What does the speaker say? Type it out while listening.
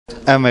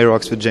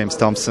MMARocks with Jamesem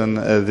Thompson,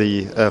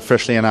 the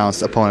freshly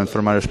announced opponent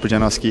for Mariuszem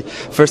Pudzianowskim.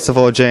 First of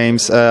all,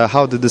 James,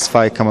 how did this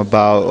fight come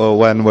about?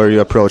 When were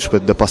you approached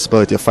with the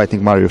possibility of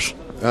fighting Mariusz?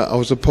 I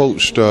was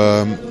approached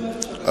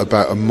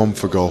about a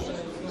month ago,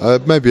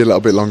 maybe a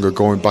little bit longer,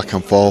 going back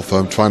and forth,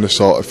 trying to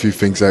sort a few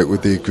things out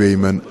with the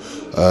agreement,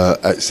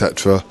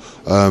 etc.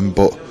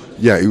 But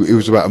yeah, it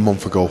was about a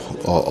month ago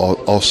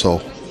or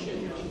so.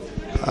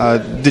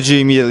 Did you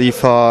immediately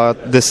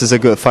thought this is a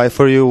good fight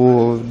for you?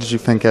 Or did you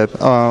think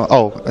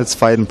it's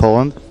fight in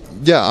Poland?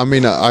 Yeah, I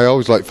mean, I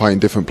always like fighting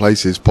different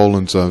places.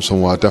 Poland's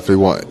somewhere I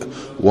definitely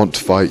want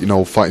to fight. You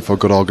know, fighting for a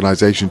good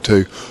organisation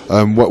too.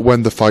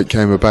 When the fight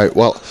came about,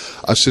 well,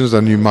 as soon as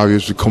I knew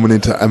Mariusz was coming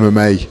into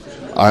MMA,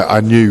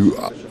 I knew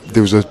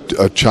there was a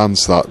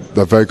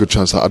very good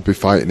chance that I'd be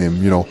fighting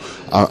him. You know,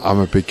 I'm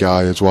a big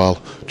guy as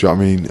well. Do you know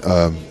what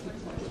I mean?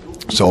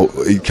 So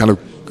he kind of.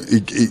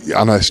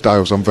 And our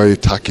styles, I'm a very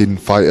attacking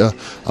fighter,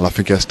 and I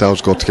think our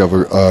styles go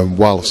together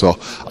well. So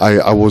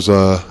I was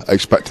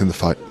expecting the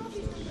fight.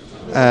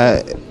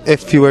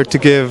 If you were to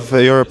give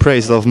your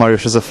appraisal of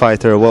Mariusz as a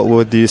fighter, what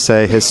would you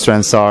say his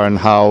strengths are, and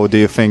how do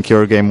you think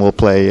your game will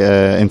play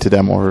into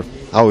them, or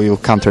how you'll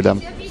counter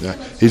them? Yeah,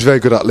 he's very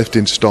good at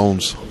lifting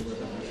stones.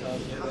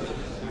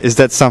 Is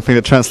that something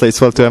that translates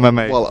well to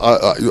MMA? Well,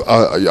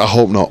 I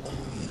hope not.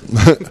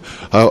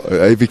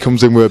 If he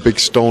comes in with a big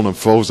stone and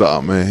throws that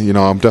at me, you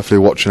know, I'm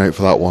definitely watching out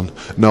for that one.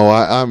 No,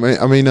 I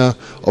mean,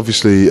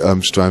 obviously,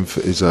 strength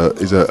is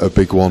a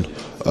big one.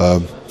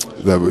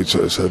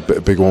 It's a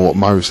big one what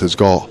Mariusz has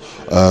got,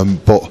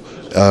 but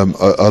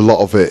a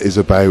lot of it is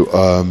about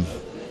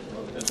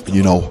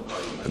you know,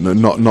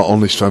 not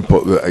only strength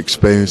but the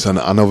experience and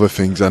other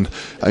things. And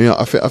you know,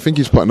 I think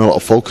he's putting a lot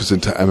of focus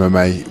into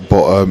MMA,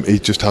 but he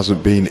just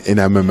hasn't been in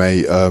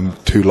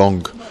MMA too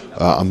long.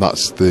 And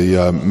that's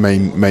the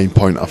main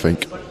point, I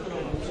think.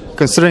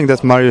 Considering that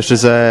Mariusz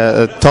is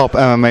a top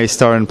MMA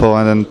star in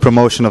Poland and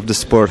promotion of the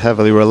sport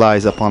heavily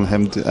relies upon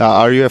him,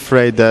 are you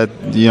afraid that,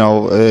 you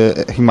know,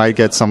 he might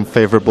get some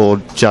favorable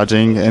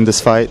judging in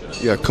this fight?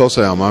 Yeah, of course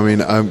I am. I mean,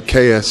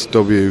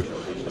 KSW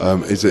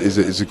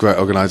is a great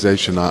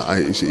organisation.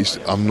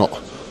 I'm not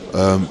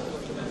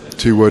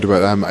too worried about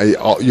them.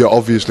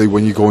 Obviously,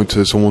 when you go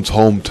into someone's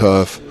home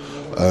turf,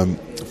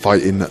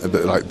 fighting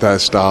like their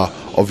star,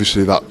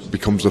 obviously that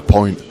becomes the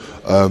point.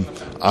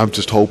 I'm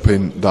just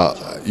hoping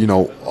that, you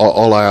know,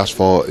 all I ask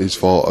for is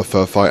for a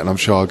fair fight, and I'm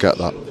sure I'll get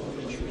that.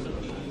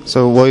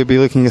 So will you be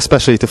looking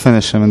especially to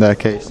finish him in that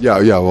case? Yeah,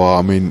 well,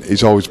 I mean,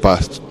 it's always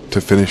best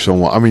to finish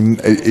someone. I mean,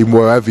 in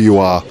wherever you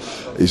are,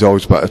 it's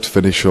always better to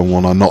finish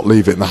someone and not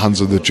leave it in the hands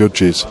of the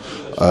judges.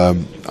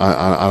 And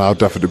I'll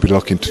definitely be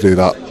looking to do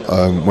that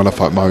when I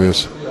fight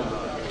Mariusz.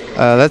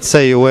 Let's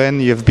say you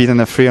win, you've beaten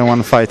a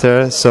 3-on-1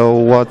 fighter, so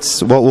what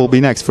will be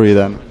next for you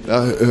then?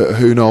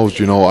 Who knows,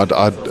 you know, I'd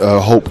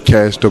hope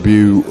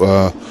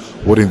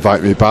KSW would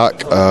invite me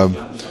back,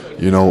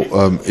 you know,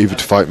 either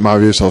to fight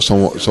Mariusz or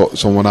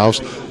someone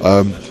else.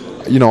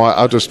 You know,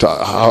 I'll just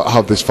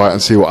have this fight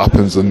and see what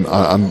happens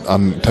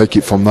and take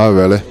it from there,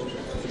 really.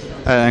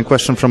 And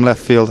question from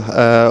left field,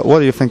 what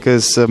do you think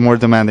is more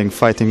demanding,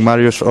 fighting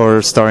Mariusz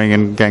or starring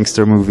in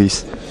gangster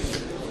movies?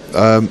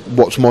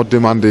 What's more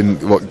demanding,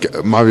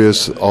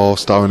 Mariusz or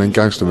starring in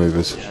gangster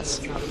movies? Yes.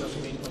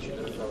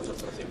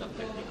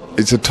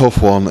 It's a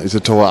tough one.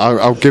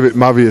 I'll give it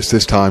Mariusz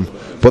this time,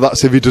 but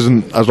that's if he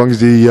doesn't. As long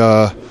as he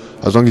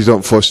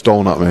don't throw a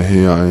stone at me.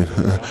 You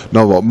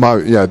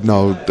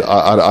know,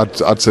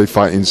 I'd say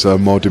fighting's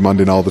more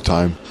demanding all the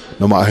time,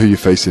 no matter who you're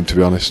facing. To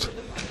be honest.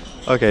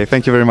 Okay,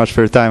 thank you very much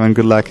for your time and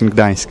good luck in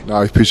Gdańsk. No,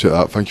 I appreciate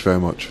that. Thank you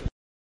very much.